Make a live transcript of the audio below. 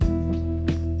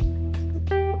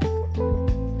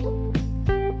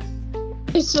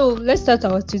So let's start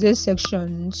our today's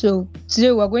section. So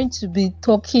today we're going to be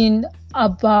talking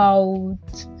about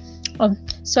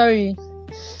sorry.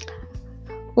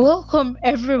 Welcome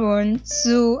everyone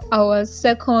to our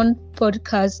second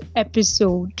podcast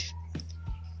episode.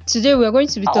 Today we're going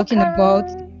to be talking about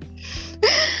Okay.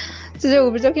 today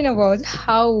we'll be talking about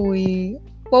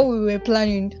what we were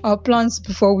planning, our plans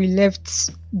before we left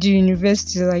the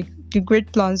university, like the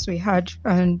great plans we had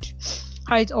and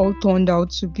how it all turned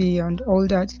out to be and all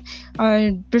that.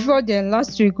 And before then,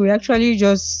 last week we actually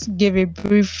just gave a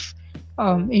brief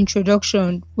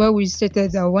introduction where we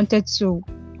stated that I wanted to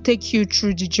take you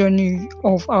through the journey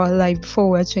of our life before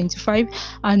we're 25,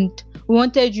 and we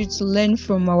wanted you to learn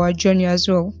from our journey as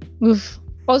well. We've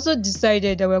also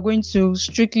decided that we're going to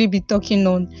strictly be talking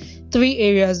on three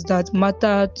areas that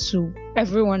matter to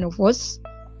every one of us,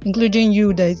 including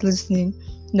you that is listening.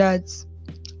 That's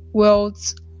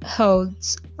wealth,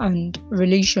 health, and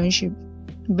relationship,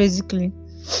 basically.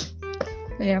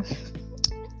 Yeah.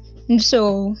 And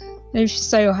so, if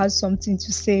Sayo has something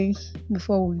to say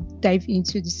before we dive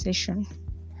into the session.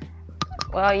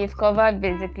 Well, you've covered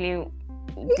basically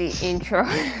the intro.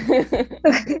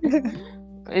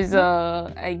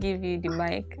 So I give you the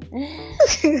mic.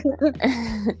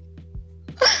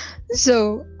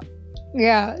 So,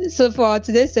 yeah. So for our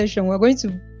today's session, we're going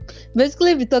to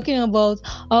basically be talking about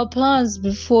our plans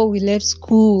before we left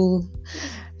school.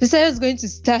 Visaya is going to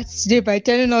start today by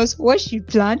telling us what she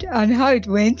planned and how it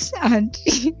went, and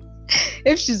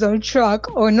if she's on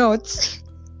track or not.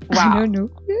 I Wow. don't know.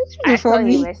 I Before thought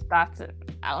you me, were starting.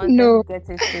 I wanted no, to get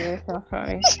inspiration from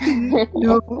it.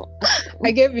 no.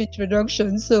 I gave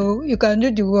introduction, so you can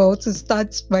do the well to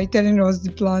start by telling us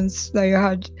the plans that you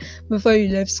had before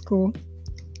you left school.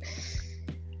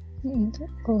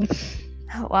 Oh.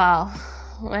 Wow.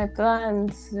 My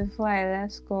plans before I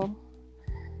left school.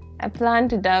 I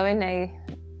planned that when I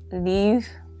leave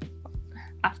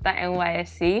after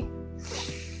NYSC,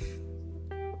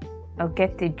 I'll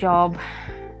get a job.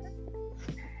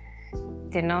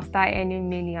 Then I'll start earning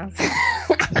millions.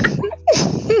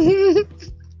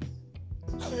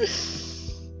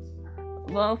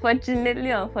 But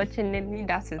unfortunately,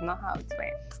 that is not how it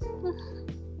went.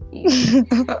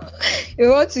 You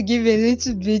want to give a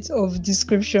little bit of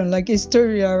description, like a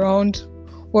story around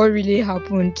what really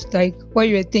happened, like what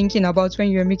you were thinking about when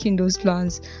you were making those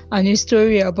plans, and a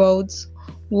story about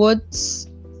what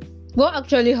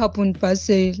actually happened per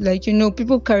se. Like, you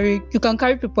can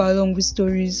carry people along with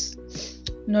stories,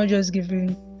 not just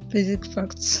giving basic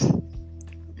facts.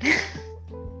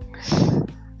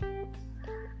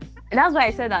 That's why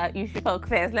I said that you should talk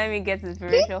first. Let me get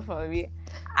inspiration from you.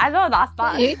 I don't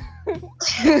understand.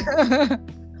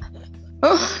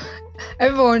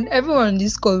 Everyone on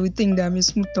this call will think that I'm a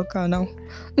smooth talker now.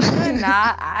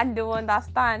 Nah, I don't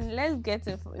understand. Let's get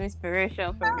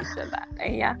inspiration from each other.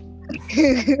 Yeah.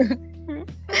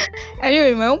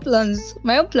 Anyway, my own plans.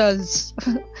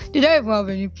 Did I even have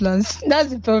any plans? That's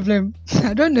the problem.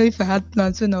 I don't know if I had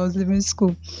plans when I was leaving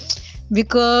school,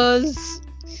 because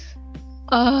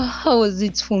how was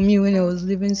it for me when I was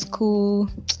leaving school?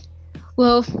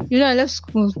 Well, I left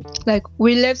school. Like,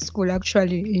 we left school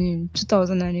actually in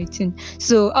 2018.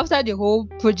 So after the whole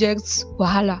project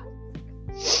wahala.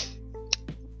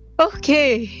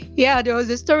 Okay, yeah, there was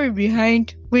a story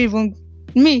behind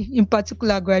me in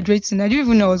particular graduating. I didn't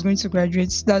even know I was going to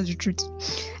graduate. That's the truth.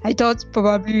 I thought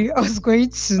probably I was going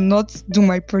to not do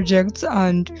my project,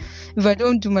 and if I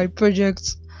don't do my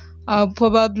project, I'll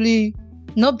probably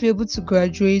not be able to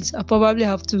graduate. I probably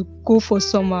have to go for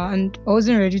summer, and I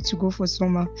wasn't ready to go for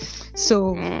summer.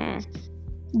 So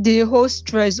the whole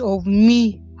stress of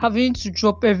me having to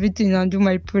drop everything and do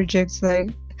my project,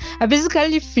 like, I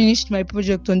basically finished my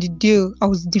project on the day I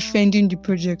was defending the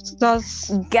project.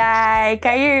 Guy,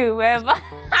 can you remember?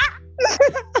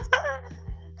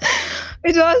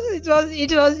 It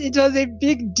was a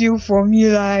big deal for me.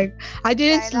 Like, I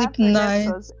didn't sleep night.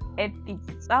 Was epic.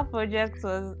 That project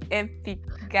was epic,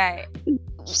 guy.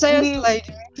 Slide.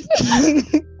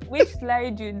 Which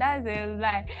slide you? That's a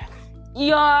lie.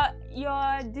 Your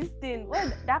this thing.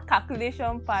 What that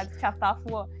calculation part, chapter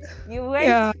 4. You went.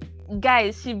 Yeah.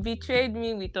 Guys, she betrayed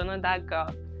me with another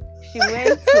girl. She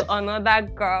went to another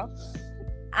girl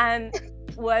and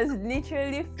was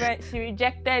literally she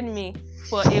rejected me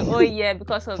for a whole year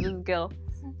because of this girl.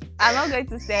 I'm not going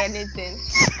to say anything.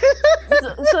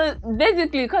 So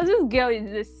basically, because this girl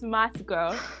is a smart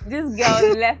girl, this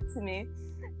girl left me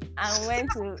and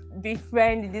went to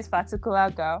befriend this particular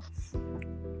girl.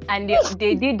 And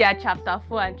they did their chapter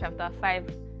 4 and chapter 5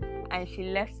 and she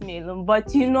left me alone.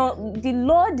 But you know, the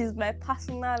Lord is my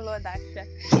personal Lord.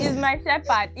 He's my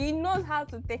shepherd. He knows how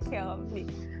to take care of me.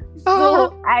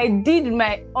 So I did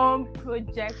my own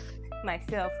project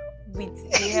myself with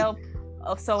the help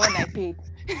of someone I paid.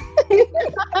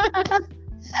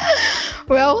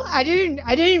 Well, I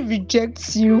didn't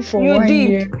reject you for You 1 did.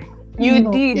 year. You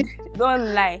No. did.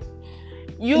 Don't lie.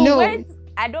 You No. went.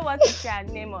 I don't want to say her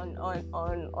name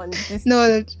on this.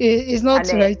 No, it's not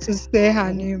channel. right to say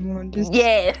her name on this.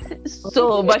 Yes.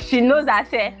 So, but she knows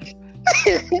herself.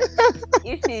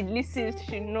 If she listens,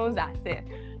 she knows herself.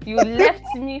 You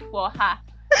left me for her.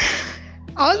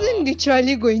 I wasn't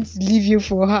literally going to leave you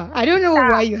for her. I don't know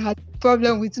why you had a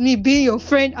problem with me being your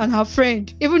friend and her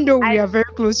friend, even though we are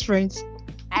very close friends.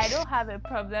 I don't have a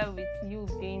problem with you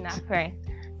being a friend.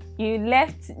 You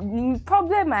left. The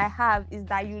problem I have is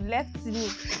that you left me.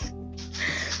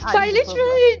 But I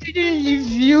literally didn't leave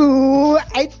you.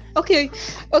 Okay.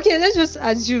 Let's just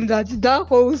assume that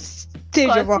whole stage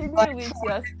of our Continue with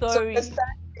your story.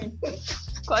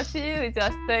 Continue with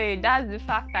your story. That's the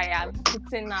fact I am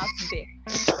putting out there.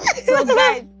 So,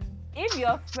 guys, if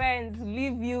your friends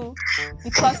leave you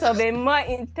because of a more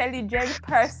intelligent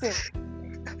person,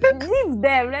 leave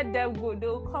them, let them go.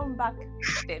 They'll come back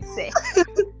themselves.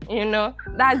 You know,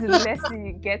 that's the lesson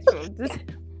you get from this.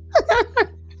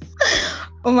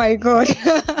 Oh my god.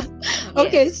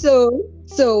 Okay, so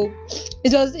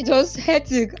it was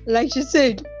hectic. Like she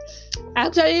said, I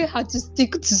actually had to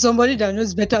stick to somebody that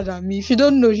knows better than me. If you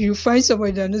don't know, you find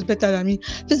somebody that knows better than me.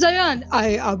 Fisayo and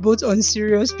I are both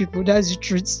unserious people, that's the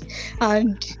truth.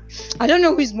 And I don't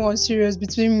know who is more unserious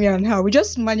between me and her. We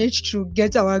just managed to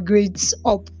get our grades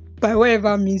up by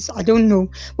whatever means, I don't know.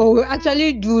 But we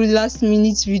actually do last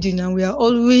minute reading and we are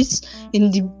always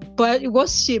in the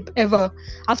worst shape ever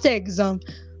after exam.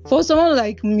 For someone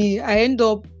like me, I end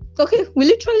up we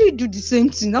literally do the same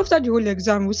thing. After the whole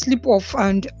exam, we sleep off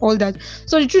and all that.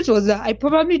 So the truth was that I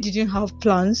probably didn't have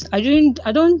plans. I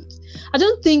don't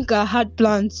think I had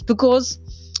plans because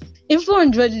in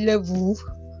 400 level,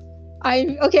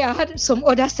 I had some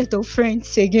other set of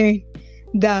friends again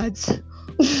that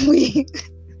we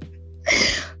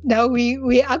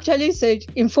actually said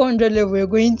in 400 level we're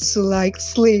going to like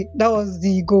slay. That was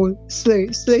the goal.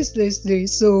 Slay.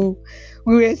 So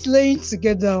we were slaying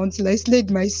together until I slayed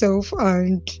myself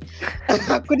and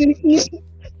I couldn't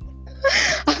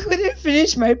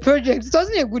finish my project. It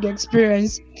wasn't a good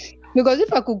experience because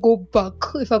if I could go back,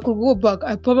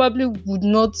 I probably would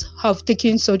not have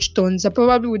taken such turns. I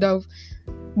probably would have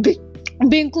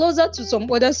been closer to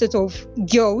some other set of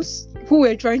girls who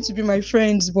were trying to be my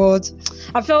friends, but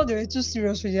I felt they were too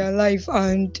serious with their life,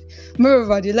 and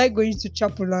moreover, they like going to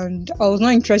chapel, and I was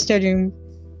not interested in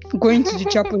going to the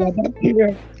chapel at that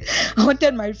period. I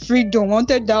wanted my freedom. I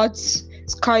wanted that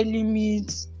sky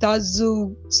limit, that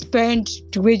zoo, spend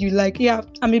the way you like. Yeah,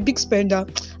 I'm a big spender.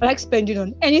 I like spending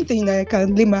on anything that I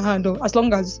can lay my hand on. As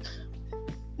long as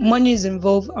money is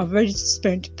involved, I'm ready to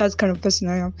spend. That's the kind of person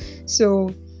I am.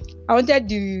 So I wanted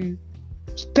the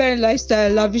spend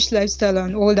lifestyle, lavish lifestyle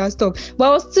and all that stuff. But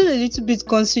I was still a little bit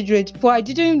considerate. But I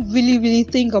didn't really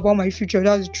think about my future.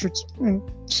 That's the truth.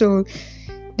 So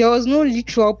there was no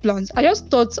literal plans. I just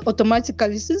thought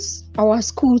automatically, since our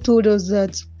school told us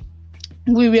that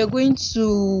we were going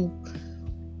to,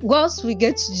 once we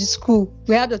get to the school,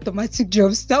 we had automatic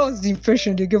jobs. That was the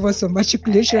impression they gave us on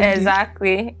matriculation.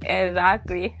 Exactly.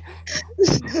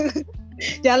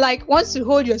 They're like, once you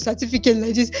hold your certificate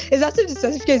like this, it's as if the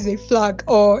certificate is a flag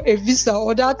or a visa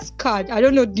or that card. I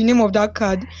don't know the name of that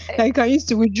card that you can use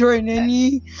to withdraw in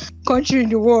any country in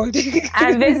the world.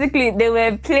 And basically, they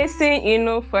were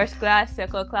placing, first class,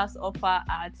 second class offer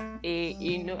at a,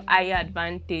 higher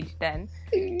advantage than.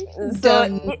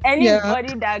 So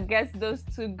anybody that gets those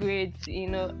two grades,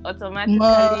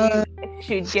 automatically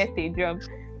should get a job.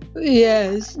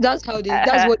 Yes, that's what they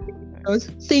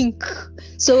think.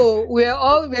 So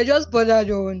we're just bothered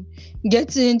on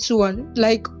getting into one.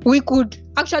 Like, we could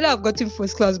actually have gotten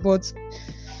first class, but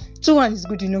 2-1 is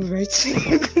good enough, right?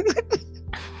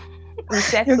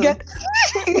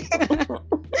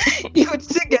 You would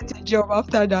still get a job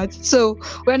after that. So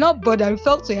we're not bothered. We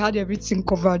felt we had everything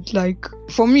covered. Like,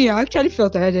 for me, I actually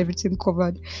felt I had everything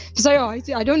covered. So I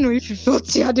don't know if you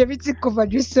felt you had everything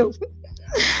covered yourself.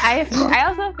 I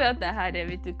also felt I had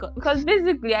everything because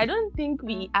basically I don't think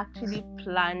we actually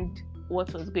planned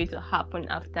what was going to happen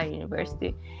after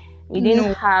university. We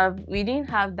didn't have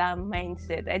that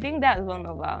mindset. I think that's one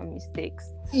of our mistakes.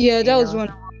 Yeah, that was one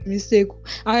of our mistakes.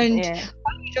 And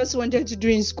what we just wanted to do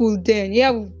in school then,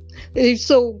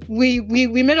 So we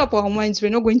made up our minds we're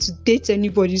not going to date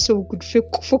anybody, so we could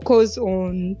focus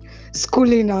on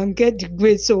schooling and get the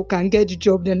grades so we can get the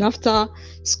job. Then after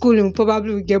schooling, we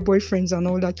probably will get boyfriends and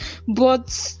all that.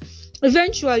 But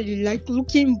eventually, like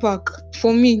looking back,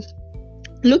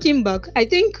 I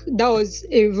think that was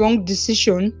a wrong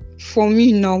decision for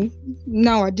me now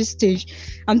at this stage.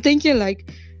 I'm thinking like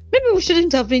maybe we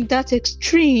shouldn't have been that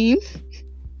extreme.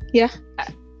 Yeah.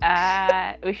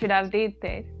 We should have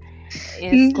dated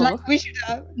in school. Like we should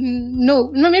have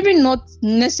no, maybe not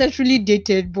necessarily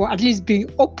dated, but at least be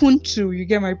open to. You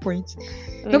get my point?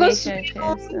 Because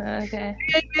Okay.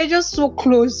 we're just so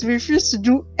close. We refuse to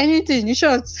do anything. In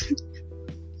short,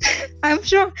 I'm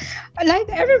sure, like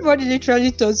everybody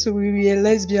literally thought we were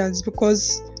lesbians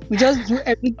because we just do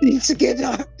everything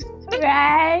together.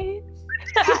 Right.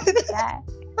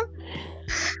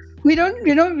 We don't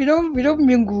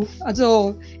mingle at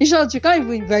all. In short, you can't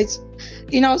even invite.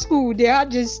 In our school, they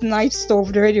had this night stuff.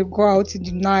 They already go out in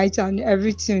the night and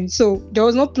everything. So there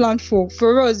was no plan for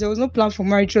us. There was no plan for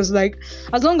marriage. It was like,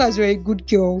 as long as you're a good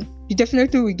girl, you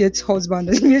definitely will get husband.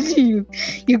 Immediately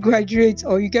you graduate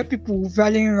or you get people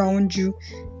rallying around you.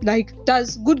 Like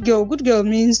that's good girl. Good girl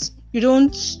means you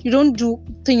don't do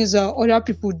things that other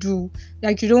people do.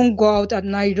 Like you don't go out at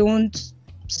night. You don't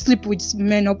sleep with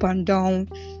men up and down.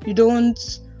 You don't,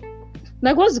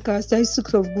 like, what's the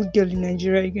characteristics of good girl in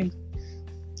Nigeria again?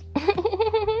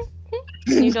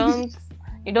 You don't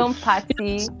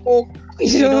party.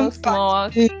 You don't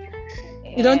smoke.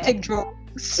 You don't take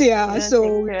drugs. Yeah,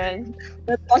 so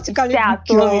we're practically stay at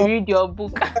good home, girls. read your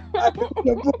book.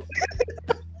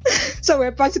 So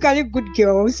we're practically good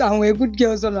girls and we're good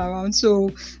girls all around.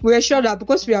 So we're sure that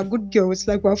because we are good girls,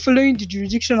 like we're following the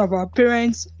jurisdiction of our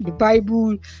parents, the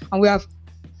Bible, and we have.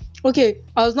 Okay,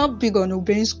 I was not big on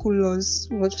obeying school laws,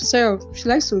 but Sarah, she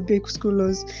likes to obey school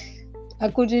laws. I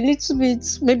could a little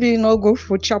bit, maybe not go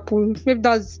for chapel. Maybe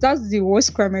that's the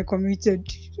worst crime I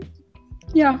committed.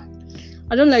 Yeah,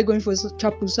 I don't like going for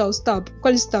chapel, so I'll stab.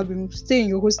 Call it stabbing. Stay in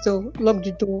your hostel, lock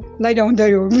the door, lie down under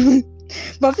your room.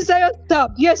 But Sarah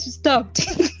stabbed. Yes, you stabbed.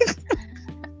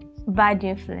 Bad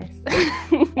influence.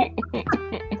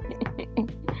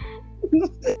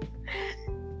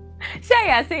 Sure,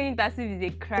 you're saying that it is a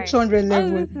crime. 600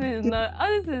 level. All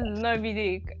this is not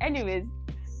really. Anyways,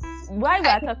 why we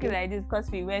are talking like this? Because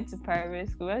we went to primary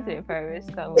school. We went to a primary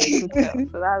school. We're good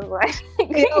girls, so that's why.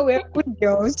 We're good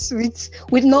girls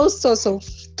with no source of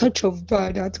touch of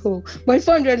bad at all. But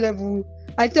 400 level,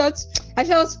 I felt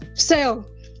Sarah.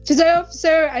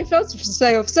 I felt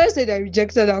Sarah said I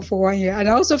rejected her for 1 year, and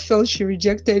I also felt she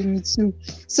rejected me too.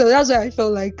 So that's why I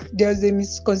felt like there's a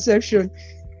misconception.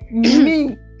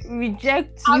 Me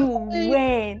reject you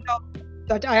when?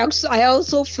 That I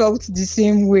also felt the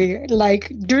same way.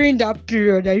 Like during that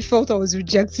period, I felt I was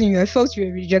rejecting you. I felt you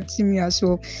were rejecting me as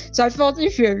well. So I felt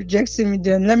if you were rejecting me,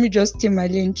 then let me just stay my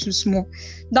lane too small.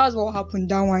 That's what happened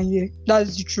that 1 year.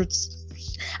 That's the truth.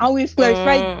 And we've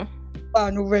tried over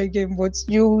and over again, but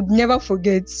you never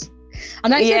forget.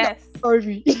 And I said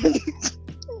sorry.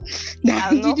 I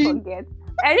will not forget.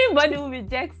 Anybody who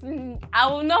rejects me, I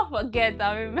will not forget.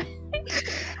 I remember.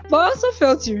 But I also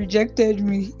felt you rejected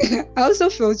me. I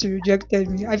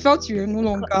felt you were no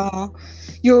longer.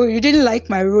 You didn't like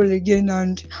my role again,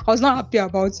 and I was not happy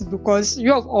about it because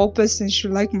you of all persons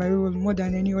should like my role more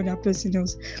than any other person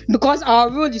else. Because our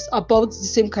role is about the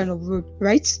same kind of role,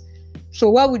 right? So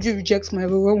why would you reject my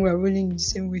role when we're rolling in the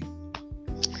same way?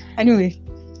 Anyway,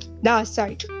 that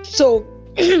aside. So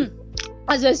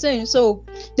as I was saying, so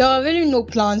there were really no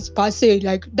plans per se.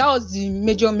 Like that was the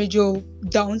major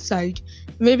downside.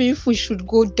 Maybe if we should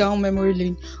go down memory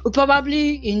lane, we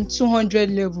probably in 200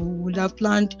 level would have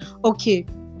planned, okay,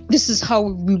 this is how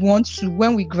we want to,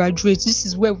 when we graduate, this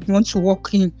is where we want to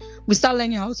work in. We start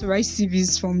learning how to write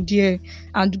CVs from there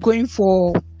and going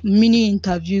for mini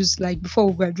interviews like before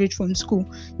we graduate from school.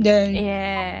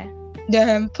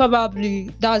 Then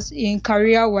probably that's in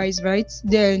career wise, right?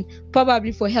 Then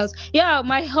probably for health. Yeah,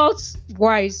 my health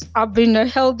wise, I've been a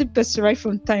healthy person right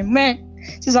from time, man,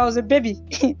 since I was a baby,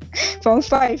 from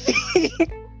 5.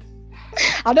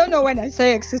 I don't know when I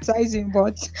say exercising,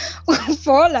 but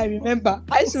for all I remember,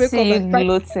 I used to wake up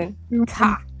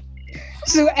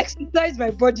to exercise my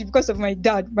body because of my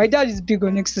dad. My dad is big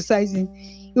on exercising.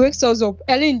 He wakes us up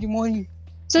early in the morning,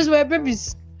 since we're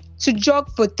babies, to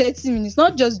jog for 30 minutes,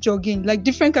 not just jogging, like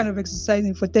different kind of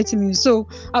exercising for 30 minutes. So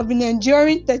I've been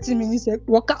enduring 30 minutes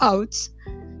workout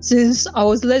since I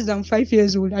was less than 5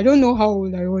 years old. I don't know how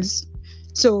old I was.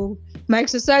 So my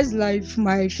exercise life,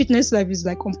 my fitness life is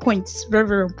like on point, very,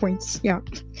 very on point. Yeah.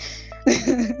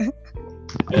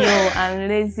 I'm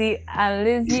lazy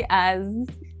as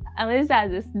I'm lazy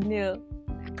as a snail.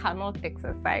 I cannot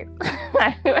exercise.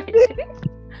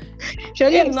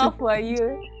 Surely If have not for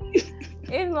you,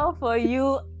 if not for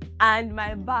you and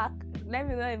my back, let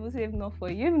me not even say if not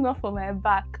for you, if not for my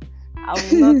back, I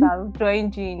would not have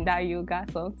joined you in that yoga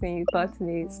something you taught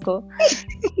me in school.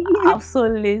 I'm so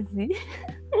lazy.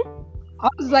 I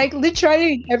was like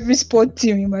literally in every sport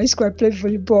team in my school. I played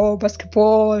volleyball,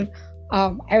 basketball.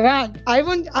 I ran. I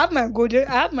even have my gold. I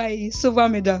have my silver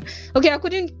medal. Okay, I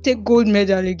couldn't take gold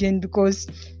medal again because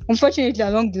unfortunately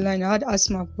along the line I had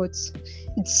asthma. But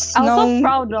it's I was so now.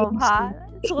 proud of her.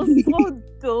 It was so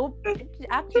dope.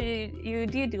 Actually, you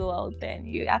did well then.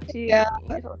 Yeah.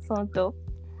 It was so dope.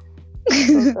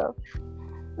 So dope.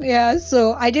 Yeah,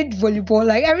 so I did volleyball.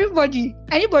 Like anybody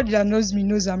that knows me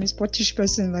knows I'm a sportish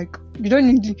person. Like you don't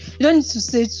need to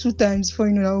say it 2 times before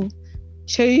you know.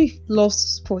 Shay loves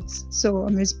sports, so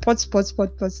I'm a sport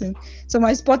person. So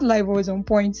my sport life was on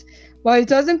point, but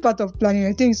it wasn't part of planning.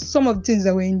 I think some of the things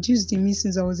that were induced in me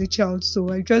since I was a child.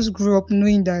 So I just grew up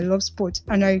knowing that I love sports,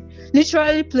 and I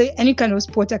literally play any kind of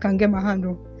sport I can get my hand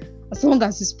on, as long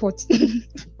as it's sport.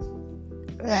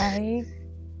 Right.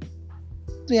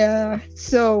 Yeah.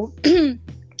 So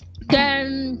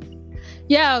then,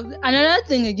 yeah, another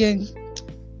thing again.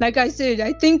 Like I said,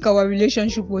 I think our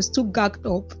relationship was too gagged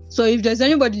up. So if there's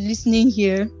anybody listening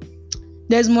here,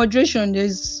 there's moderation.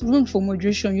 There's room for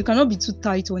moderation. You cannot be too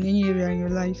tight on any area in your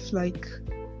life. Like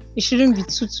it shouldn't be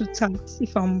too tight.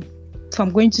 If I'm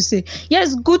going to say,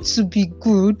 yes, good to be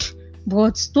good,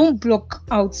 but don't block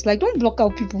out. Like don't block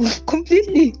out people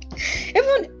completely.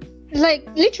 Even like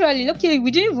literally, okay,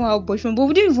 we didn't even have boyfriend, but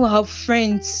we didn't even have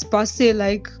friends per se.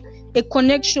 Like a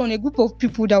connection, a group of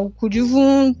people that we could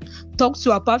even talk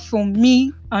to apart from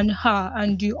me and her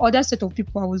and the other set of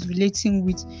people I was relating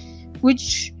with,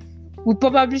 which we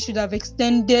probably should have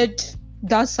extended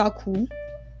that circle,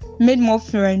 made more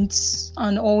friends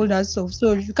and all that stuff.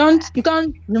 So you can't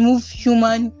remove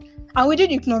human, and we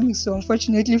did economics, so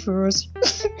unfortunately for us,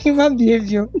 human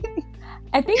behavior.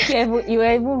 I think you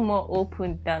were even more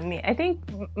open than me. I think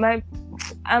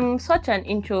I'm such an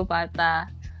introvert that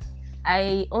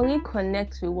I only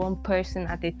connect with one person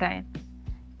at a time.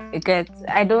 Because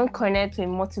I don't connect with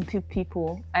multiple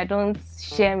people. I don't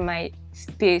share my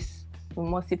space with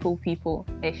multiple people.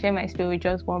 I share my space with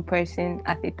just one person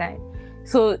at a time.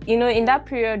 So, in that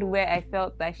period where I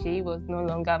felt that she was no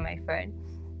longer my friend,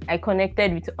 I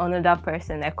connected with another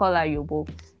person. I call her Yobo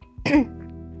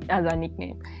as a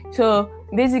nickname. So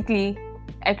basically,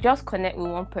 I just connect with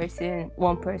one person.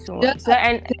 Yeah, So,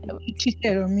 and you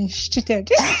cheated on me. She cheated.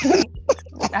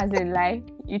 as a lie,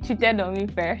 you cheated on me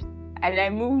first, and I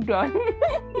moved on.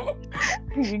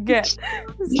 You get,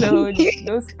 so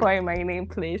don't spoil my name,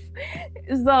 please.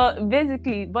 So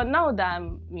basically, but now that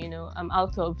I'm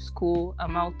out of school,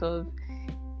 I'm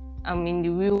in the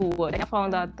real world. I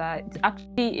found out that it's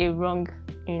actually a wrong,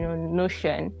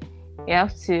 notion. You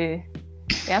have to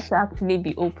actually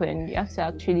be open. You have to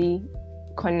actually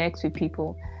connect with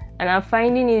people, and I'm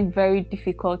finding it very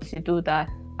difficult to do that.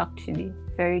 Actually,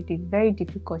 very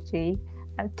difficult.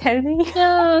 I'm telling you.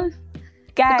 Yeah.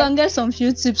 Guy, You can get some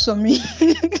few tips from me.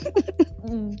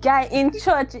 Guy, in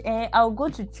church, I'll go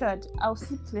to church. I'll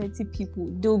see plenty people.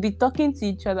 They'll be talking to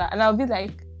each other, and I'll be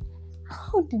like,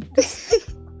 "How did this?"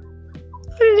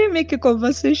 Really make a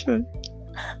conversation.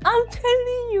 I'm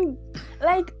telling you,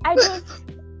 like I don't.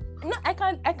 No, I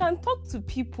can talk to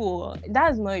people.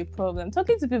 That's not a problem.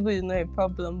 Talking to people is not a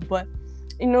problem, but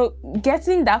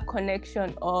getting that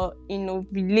connection or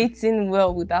relating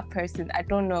well with that person, I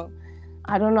don't know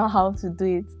how to do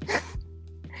it.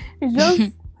 It's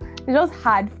just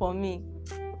hard for me.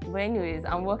 But anyways,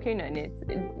 I'm working on it.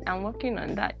 I'm working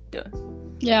on that though.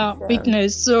 Yeah, So.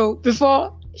 weakness. So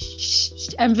before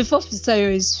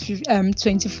Fisayo is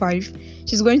 25,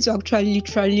 she's going to actually literally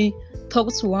try to talk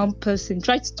to one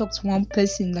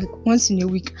person like once in a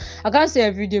week. I can't say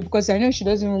every day because I know she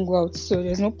doesn't even go out, so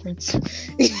there's no point.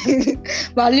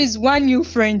 But at least one new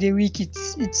friend a week,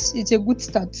 it's a good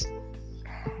start.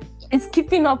 It's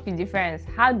keeping up with the friends.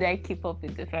 How do I keep up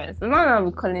with the friends? I'm not gonna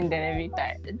be calling them every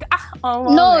time.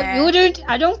 No, you wouldn't.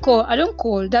 I don't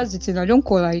call. That's the thing. I don't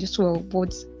call her as well.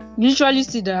 But usually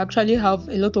see that I actually have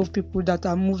a lot of people that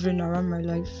are moving around my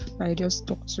life. I just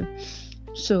talk to.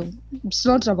 So it's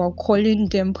not about calling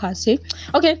them per se.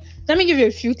 Okay, let me give you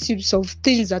a few tips of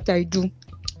things that I do.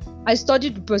 I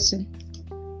studied the person.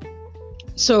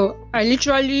 So I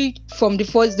literally, from the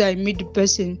first day I meet the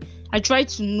person, I try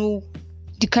to know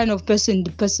the kind of person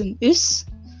the person is.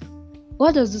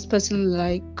 What does this person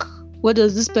like? What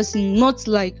does this person not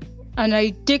like? And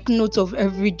I take note of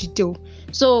every detail.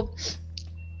 So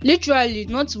literally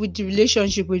not with the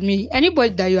relationship with me.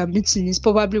 Anybody that you are meeting is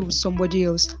probably with somebody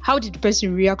else. How did the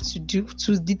person react to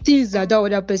the things that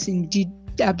other person did?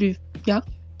 Yeah,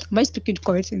 am I speaking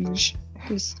correct English?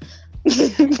 Please.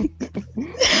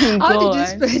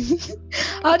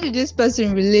 How did this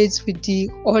person relate with the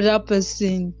other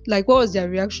person? Like, what was their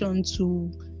reaction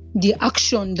to the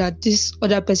action that this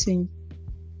other person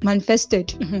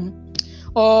manifested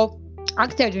or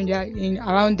acted in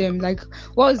around them? Like,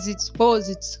 what was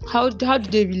it? How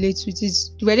did they relate with it?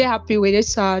 Were they happy? Were they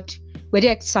sad? Were they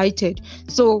excited?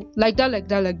 So like that.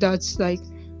 Like,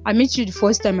 I meet you the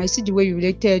first time, I see the way you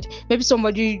related. Maybe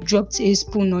somebody dropped a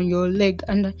spoon on your leg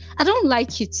and I don't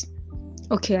like it.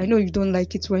 Okay, I know you don't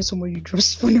like it when somebody drops a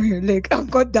spoon on your leg. I've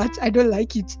got that. I don't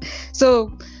like it.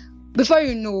 So before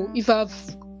you know, if I've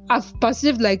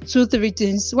perceived like 2-3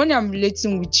 things, when I'm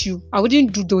relating with you, I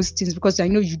wouldn't do those things because I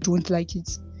know you don't like it.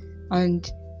 And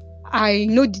I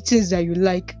know the things that you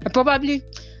like.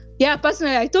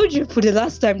 Personally, I told you for the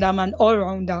last time that I'm an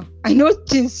all-rounder. I know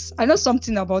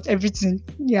something about everything.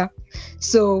 Yeah.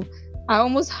 So I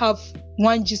almost have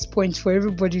one gist point for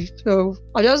everybody. So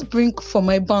I'll just bring for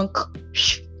my bank.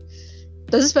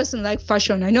 Does this person like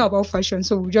fashion? I know about fashion,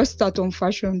 so we'll just start on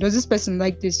fashion. Does this person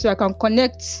like this? So I can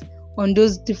connect on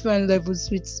those different levels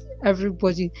with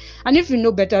everybody. And if you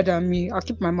know better than me, I'll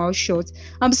keep my mouth shut.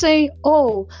 I'm saying,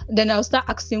 then I'll start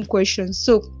asking questions.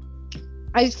 So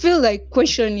I feel like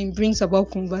questioning brings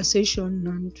about conversation,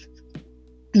 and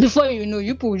before you know,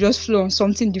 you people will just flow on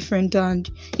something different and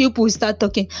you people will start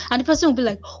talking and the person will be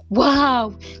like,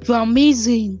 wow, you're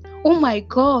amazing. Oh my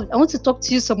God, I want to talk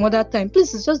to you some other time.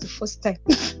 Please, it's just the first time.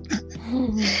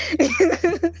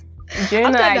 Do you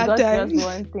know, I got just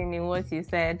one thing in what you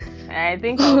said. I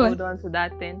think I'll hold on to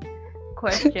that thing.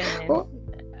 Questioning.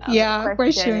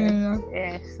 Questioning.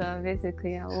 Yeah, so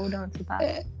basically I'll hold on to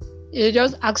that. You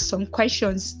just ask some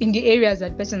questions in the areas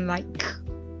that person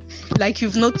like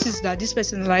you've noticed that this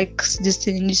person likes this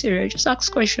thing in this area. Just ask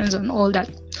questions and all that.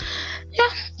 Yeah,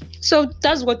 so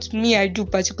that's what I do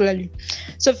particularly.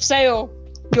 So if say your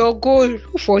goal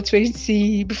for before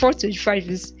 25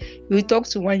 is you talk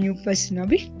to one new person,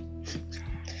 Abi?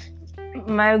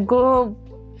 My goal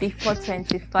before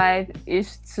 25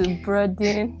 is to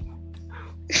broaden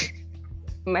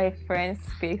my friend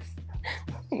space.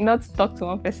 Not to talk to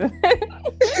one person.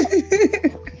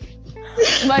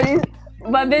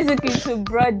 but basically to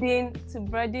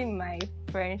broaden my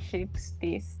friendship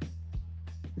space.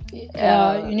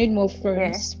 You need more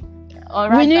friends.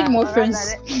 Yeah. We need more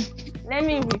friends. Let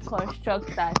me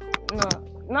reconstruct that. No,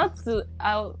 not to.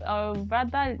 I'll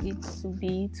rather it to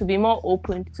be more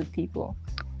open to people.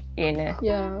 You know.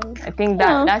 Yeah. I think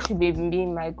that should be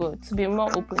my goal, to be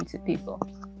more open to people.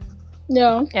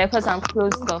 Yeah. Yeah, because I'm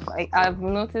closed off. I've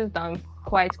noticed I'm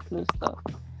quite closed off.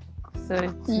 So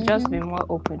to just be more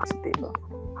open to people.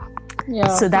 Yeah.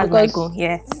 So that's my goal.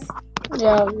 Yes.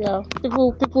 Yeah.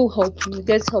 People help you.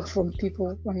 Get help from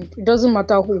people. And it doesn't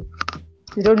matter who.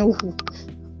 You don't know who.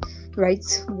 Right?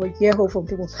 But you get help from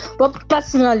people. But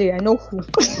personally, I know who.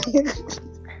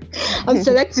 I'm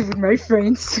selective with my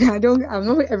friends. I'm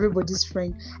not everybody's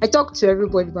friend. I talk to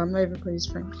everybody, but I'm not everybody's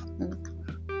friend.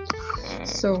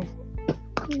 So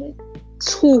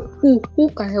who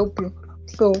can help you?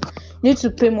 So you need to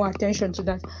pay more attention to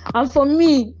that. And for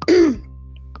me,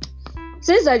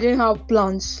 since I didn't have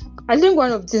plans, I think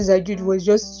one of the things I did was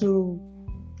just to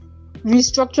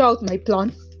restructure out my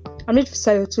plan. I need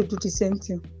to do the same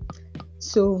thing.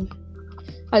 So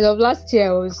as of last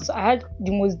year, I had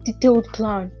the most detailed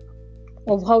plan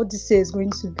of how this year is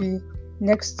going to be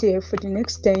next year for the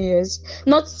next 10 years.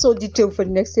 Not so detailed for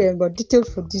the next year, but detailed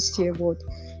for this year. But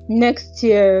next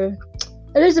year,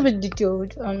 a little bit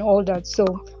detailed and all that. So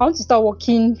I want to start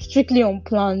working strictly on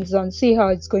plans and see how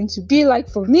it's going to be like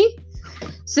for me.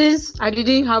 Since I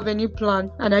didn't have any plan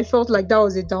and I felt like that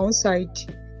was a downside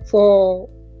for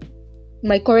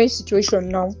my current situation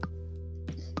now.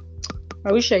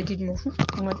 I wish I did more.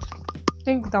 But I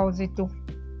think that was it though.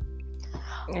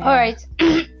 Yeah. All right.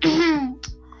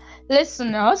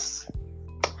 Listeners,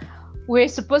 we're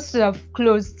supposed to have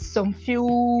closed some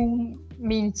few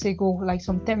minutes ago, like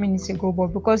some 10 minutes ago, but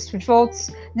because we felt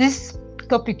this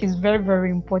topic is very,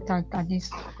 very important and it's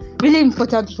really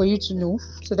important for you to know,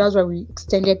 so that's why we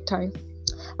extended time.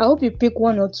 I hope you pick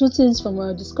 1 or 2 things from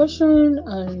our discussion,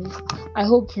 and I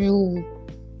hope you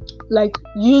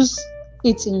use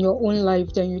it in your own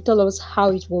life. Then you tell us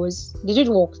how it was. Did it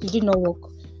work? Did it not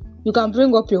work? You can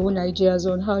bring up your own ideas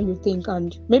on how you think,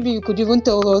 and maybe you could even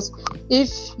tell us if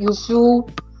you feel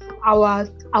our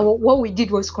what we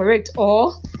did was correct,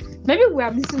 or maybe we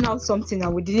are missing out something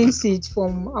and we didn't see it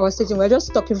from our setting. We're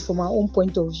just talking from our own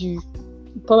point of view.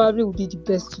 probably will be the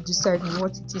best to decide on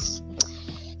what it is.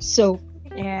 So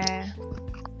Yeah.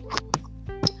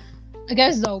 I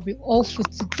guess that will be all for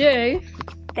today.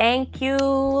 Thank you.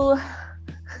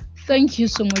 Thank you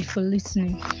so much for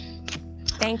listening.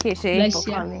 Thank you, Shay, for Bless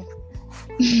ya. coming.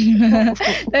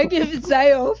 Thank you,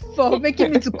 Fisayo, for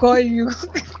making me to call you.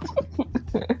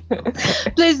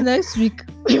 Please, next week,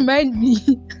 remind me.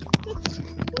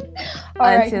 All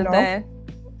right, Until now. then.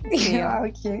 See you.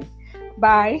 Okay.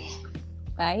 Bye.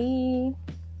 Bye.